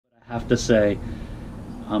I have to say,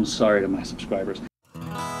 I'm sorry to my subscribers.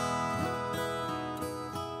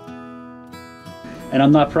 And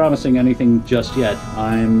I'm not promising anything just yet.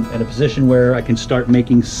 I'm in a position where I can start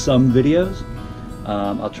making some videos.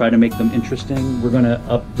 I'll try to make them interesting. We're gonna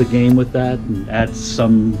up the game with that and add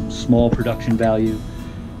some small production value.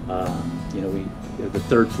 You know, the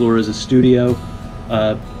third floor is a studio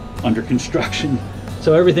under construction.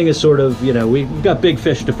 So everything is sort of, you know, we've got big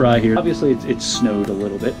fish to fry here. Obviously it's snowed a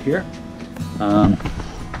little bit here. The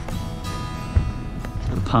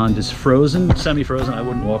pond is frozen, semi-frozen. I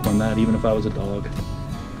wouldn't walk on that even if I was a dog.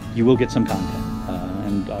 You will get some content,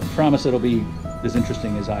 and I promise it'll be as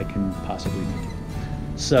interesting as I can possibly make it.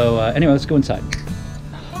 So anyway, let's go inside.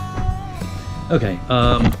 Okay,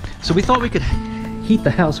 so we thought we could heat the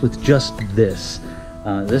house with just this.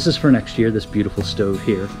 This is for next year, this beautiful stove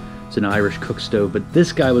here. It's an Irish cook stove, but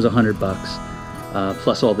this guy was $100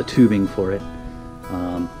 plus all the tubing for it.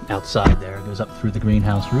 Outside there, it goes up through the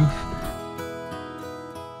greenhouse roof.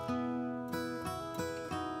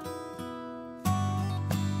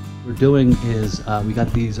 What we're doing is we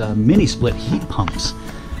got these mini split heat pumps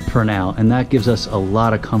for now, and that gives us a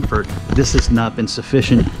lot of comfort. This has not been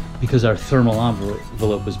sufficient because our thermal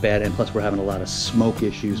envelope was bad, and plus we're having a lot of smoke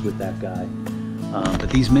issues with that guy. But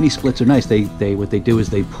these mini splits are nice. What they do is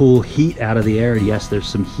they pull heat out of the air. Yes, there's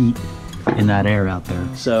some heat in that air out there.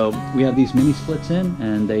 So we have these mini splits in,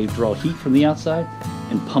 and they draw heat from the outside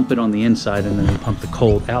and pump it on the inside, and then they pump the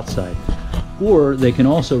cold outside. Or they can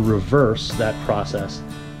also reverse that process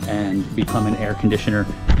and become an air conditioner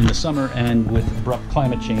in the summer, and with abrupt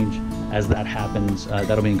climate change, as that happens,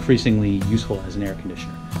 that'll be increasingly useful as an air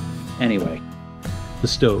conditioner. Anyway, the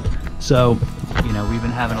stove. So, you know, we've been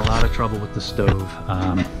having a lot of trouble with the stove.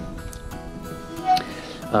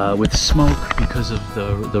 With smoke because of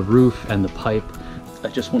the roof and the pipe. I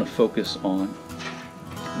just want to focus on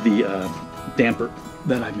the damper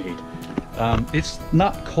that I made. It's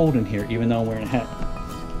not cold in here even though I'm wearing a hat,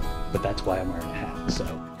 but that's why I'm wearing a hat. So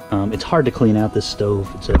it's hard to clean out this stove.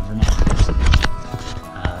 It's a Vermont Castings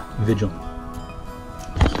Vigilant.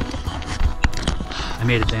 I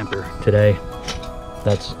made a damper today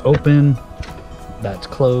that's open, that's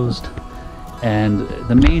closed, and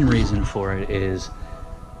the main reason for it is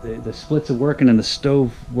the splits are working and the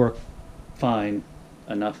stove worked fine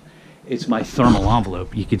enough. It's my thermal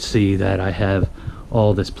envelope. You can see that I have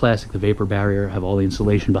all this plastic, the vapor barrier, I have all the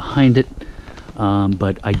insulation behind it,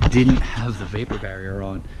 but I didn't have the vapor barrier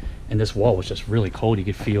on, and this wall was just really cold. You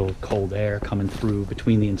could feel cold air coming through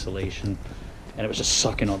between the insulation, and it was just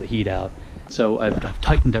sucking all the heat out. So I've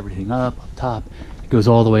tightened everything up top. It goes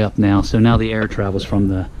all the way up now, so now the air travels from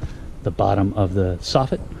the bottom of the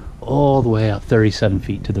soffit all the way out 37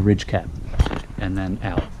 feet to the ridge cap and then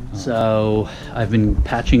out. So I've been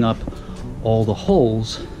patching up all the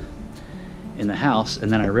holes in the house,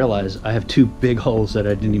 and then I realized I have two big holes that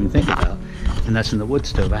I didn't even think about, and that's in the wood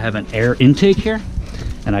stove. I have an air intake here,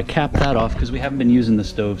 and I capped that off because we haven't been using the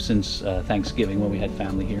stove since Thanksgiving when we had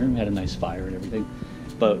family here and we had a nice fire and everything.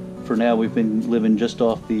 But for now we've been living just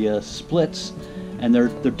off the splits, and they're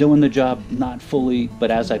doing the job, not fully,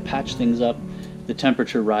 but as I patch things up, the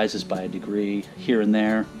temperature rises by a degree here and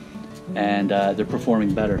there, and they're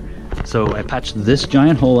performing better. So I patched this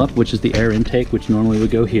giant hole up, which is the air intake, which normally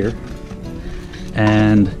would go here.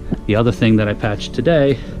 And the other thing that I patched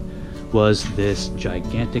today was this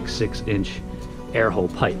gigantic 6-inch air hole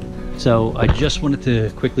pipe. So I just wanted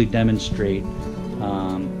to quickly demonstrate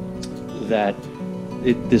that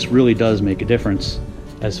this really does make a difference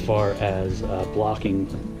as far as blocking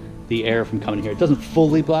the air from coming here. It doesn't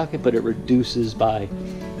fully block it, but it reduces by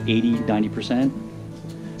 80–90%.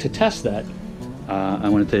 To test that, I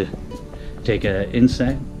wanted to take an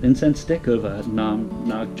incense stick of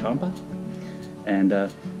Nag Champa, and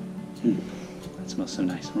that smells so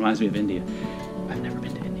nice. Reminds me of India. I've never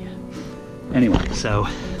been to India. Anyway, so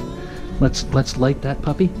let's light that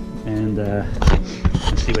puppy and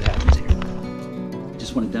see what happens here.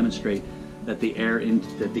 Just want to demonstrate that the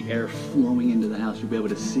air flowing into the house, you'll be able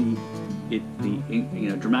to see it,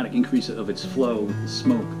 the dramatic increase of its flow with the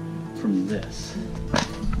smoke from this.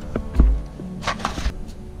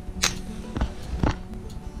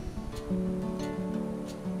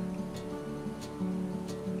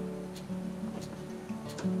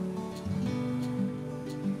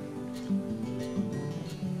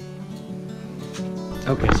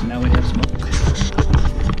 Okay, so now we have smoke.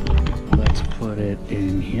 Let's put it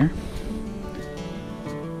in here.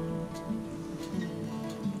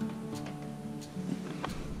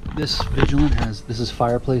 This Vigilant this is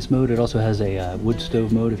fireplace mode. It also has a wood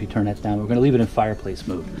stove mode if you turn that down. We're going to leave it in fireplace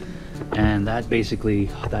mode. And that basically,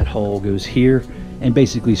 that hole goes here and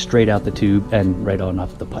basically straight out the tube and right on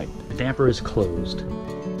off the pipe. The damper is closed.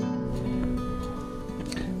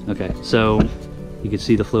 Okay, so you can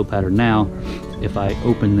see the flow pattern now. If I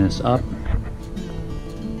open this up,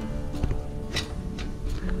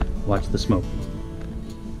 watch the smoke.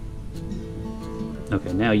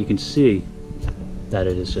 Okay, now you can see that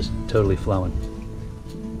it is just totally flowing.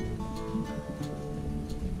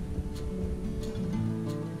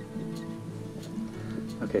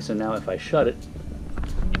 Okay, so now if I shut it,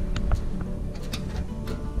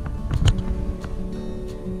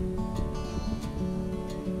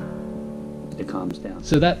 it calms down.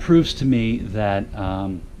 So that proves to me that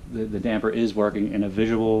the damper is working in a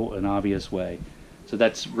visual and obvious way. So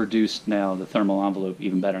that's reduced now the thermal envelope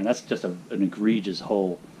even better, and that's just an egregious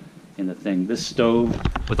hole in the thing. This stove,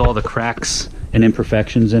 with all the cracks and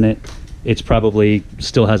imperfections in it, it's probably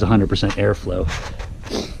still has 100% airflow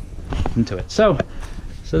into it. So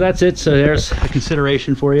that's it. So there's a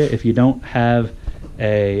consideration for you. If you don't have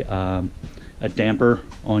a damper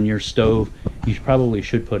on your stove, you probably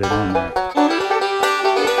should put it on there.